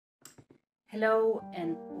Hello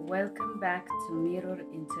and welcome back to Mirror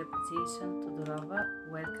Interpretation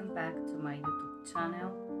Todorova. Welcome back to my YouTube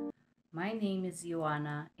channel. My name is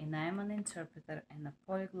Ioana and I am an interpreter and a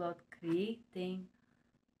polyglot creating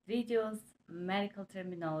videos, medical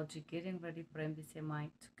terminology, getting ready for NBCMI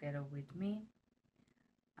together with me.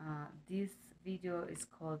 This video is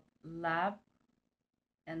called Lab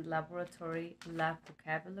and Laboratory Lab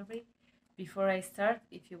Vocabulary. Before I start,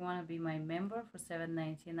 if you want to be my member for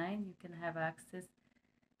 $7.99, you can have access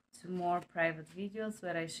to more private videos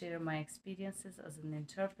where I share my experiences as an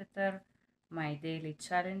interpreter, my daily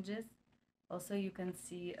challenges. Also, you can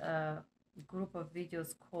see a group of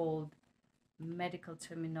videos called Medical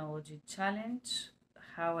Terminology Challenge,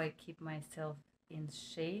 how I keep myself in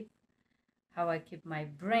shape, how I keep my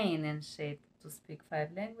brain in shape to speak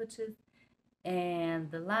 5 languages.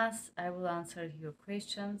 And the last, I will answer your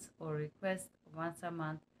questions or requests once a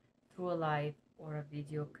month through a live or a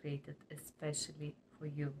video created especially for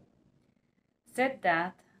you. Said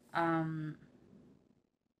that,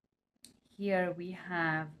 here we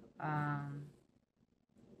have,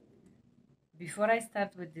 before I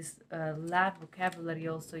start with this lab vocabulary,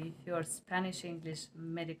 also if you're Spanish-English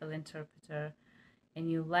medical interpreter and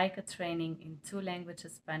you like a training in 2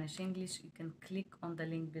 languages, Spanish-English, you can click on the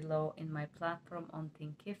link below in my platform on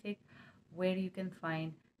Thinkific, where you can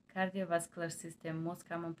find cardiovascular system, most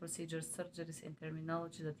common procedures, surgeries, and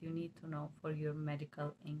terminology that you need to know for your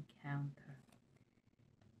medical encounter.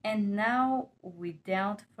 And now,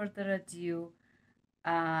 without further ado,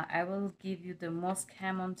 I will give you the most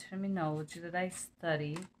common terminology that I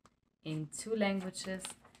study in 2 languages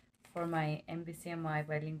for my NBCMI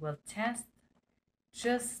bilingual test.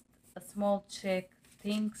 Just a small check,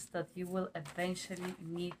 things that you will eventually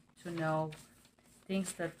need to know,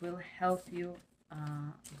 things that will help you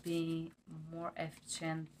be more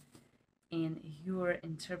efficient in your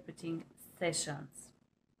interpreting sessions.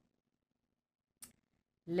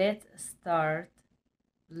 Let's start.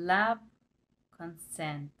 Lab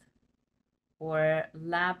consent, or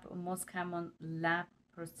lab, most common lab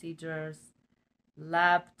procedures,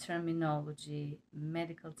 lab terminology,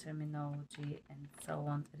 medical terminology, and so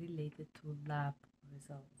on related to lab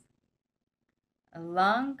results. A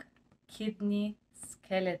lung, kidney,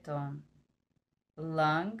 skeleton.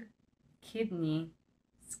 Lung, kidney,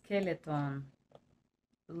 skeleton.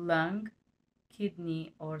 Lung,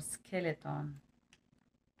 kidney, or skeleton.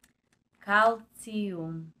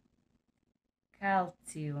 Calcium,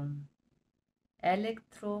 calcium.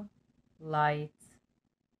 Electrolyte,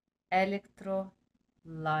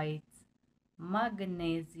 electrolyte.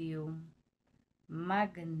 Magnesium,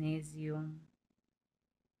 magnesium.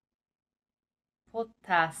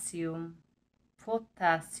 Potassium,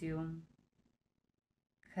 potassium.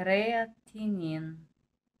 Creatinine,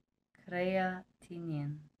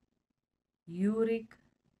 creatinine. Uric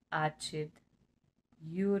acid,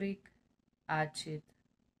 uric acid.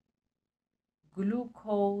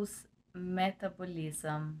 Glucose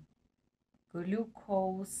metabolism,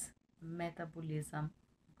 glucose metabolism.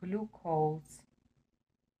 Glucose,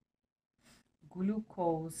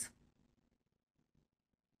 glucose.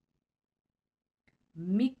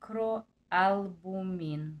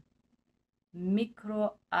 Microalbumin,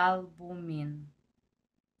 microalbumin.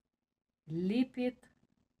 Lipid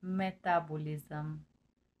metabolism,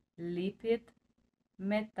 lipid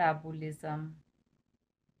metabolism.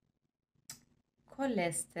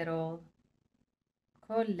 Cholesterol,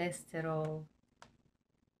 cholesterol.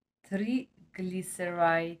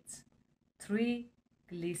 Triglycerides,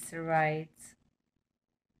 triglycerides.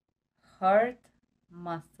 Heart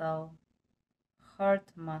muscle, heart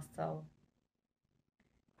muscle.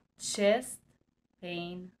 Chest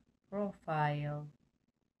pain profile,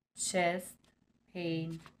 chest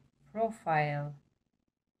pain profile.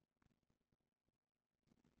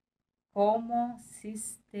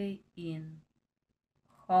 Homocysteine,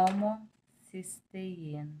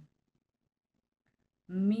 homocysteine.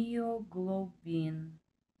 Myoglobin,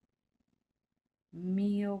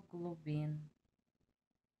 myoglobin.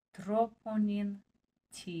 Troponin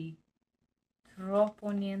T,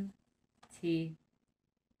 troponin T.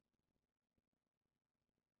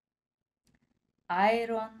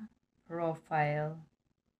 Iron profile,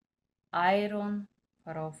 iron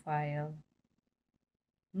profile.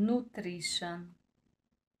 Nutrition,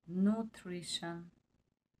 nutrition.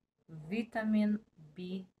 Vitamin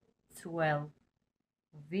B12,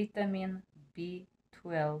 vitamin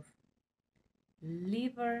B12.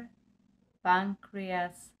 Liver,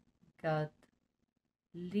 pancreas, gut.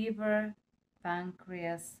 Liver,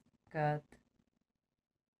 pancreas, gut.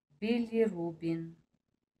 Bilirubin,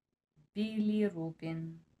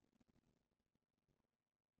 bilirubin.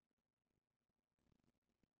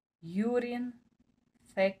 urine,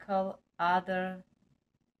 fecal, other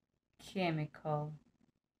chemical,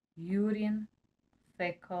 urine,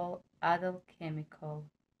 fecal, other chemical.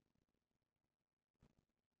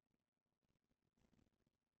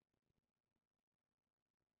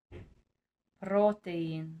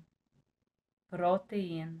 Protein,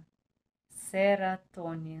 protein,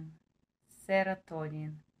 serotonin,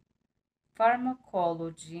 serotonin.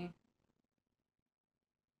 Pharmacology,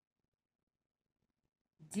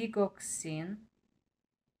 digoxin,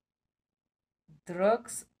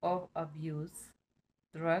 drugs of abuse,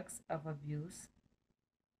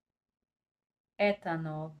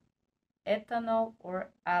 ethanol, ethanol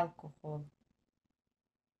or alcohol,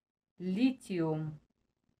 lithium,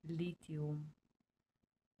 lithium,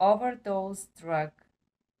 overdose drug,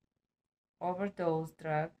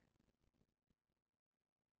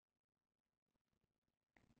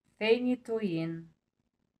 phenytoin,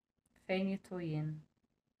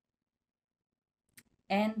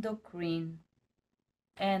 endocrine,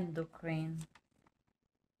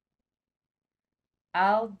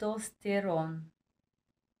 aldosterone,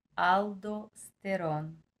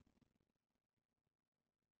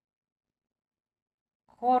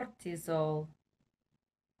 cortisol,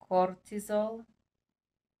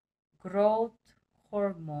 growth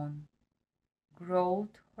hormone,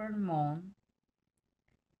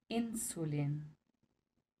 insulin,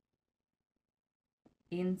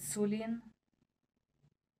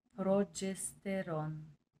 progesterone,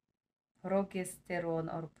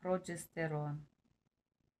 or progesterone,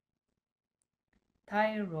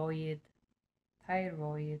 thyroid,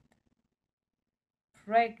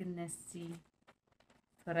 pregnancy,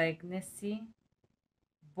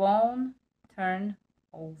 bone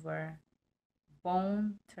turnover,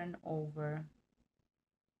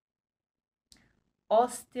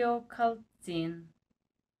 osteocalcin,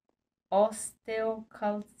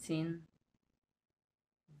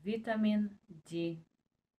 vitamin D,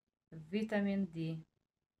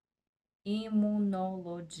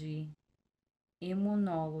 immunology,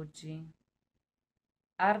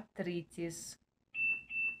 arthritis,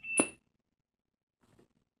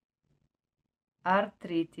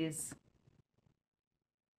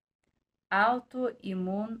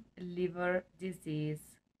 autoimmune liver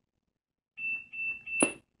disease,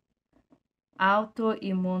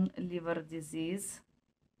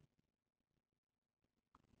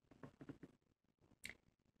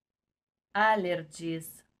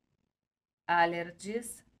 allergies,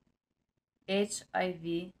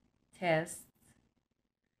 HIV tests,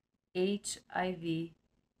 HIV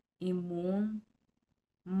immune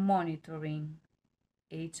monitoring,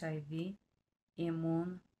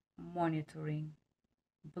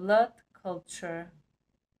 blood culture,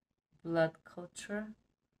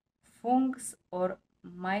 fungus or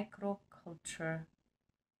microculture,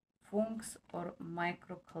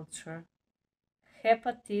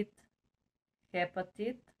 hepatitis,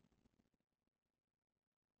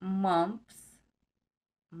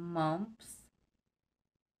 mumps,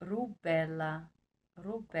 rubella,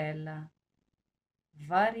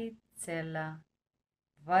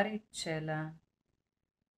 varicella,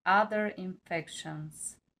 other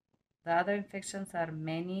infections. The other infections are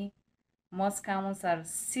many. Most common are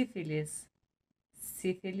syphilis,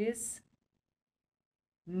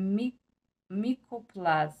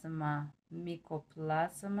 mycoplasma,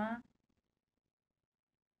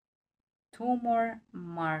 tumor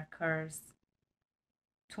markers,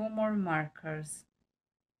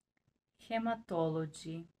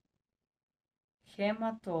 hematology,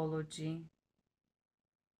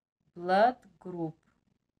 blood group,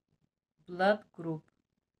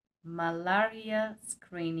 malaria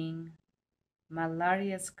screening,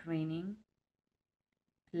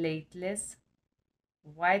 platelets,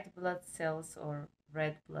 white blood cells or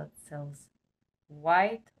red blood cells,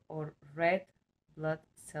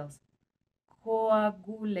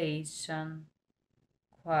 coagulation,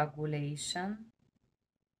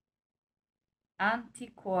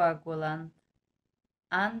 anticoagulant,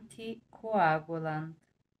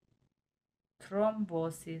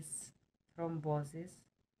 thrombosis,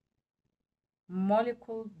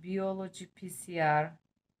 molecular biology PCR,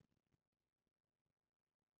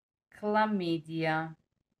 chlamydia,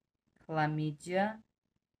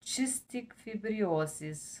 cystic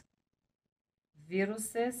fibrosis,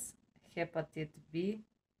 viruses, hepatitis B,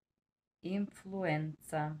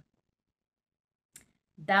 influenza.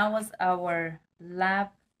 That was our lab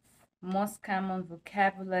most common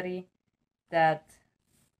vocabulary that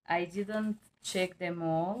I didn't check them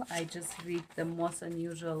all. I just read the most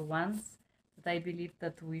unusual ones that I believe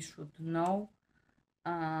that we should know.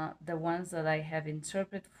 The ones that I have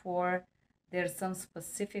interpreted for, There's some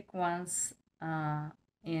specific ones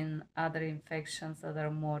in other infections that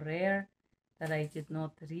are more rare that I did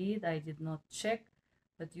not read, I did not check,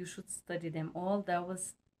 but you should study them all. That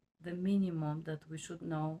was the minimum that we should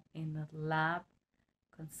know in the lab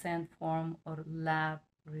consent form or lab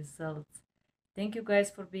results. Thank you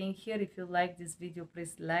guys for being here. If you like this video,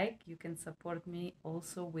 please like. You can support me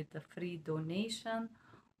also with a free donation,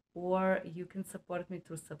 or you can support me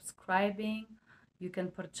through subscribing. You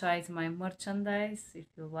can purchase my merchandise if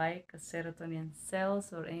you like a serotonin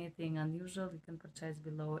cells or anything unusual. You can purchase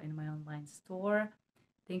below in my online store.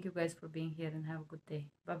 Thank you guys for being here and have a good day.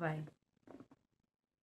 Bye bye.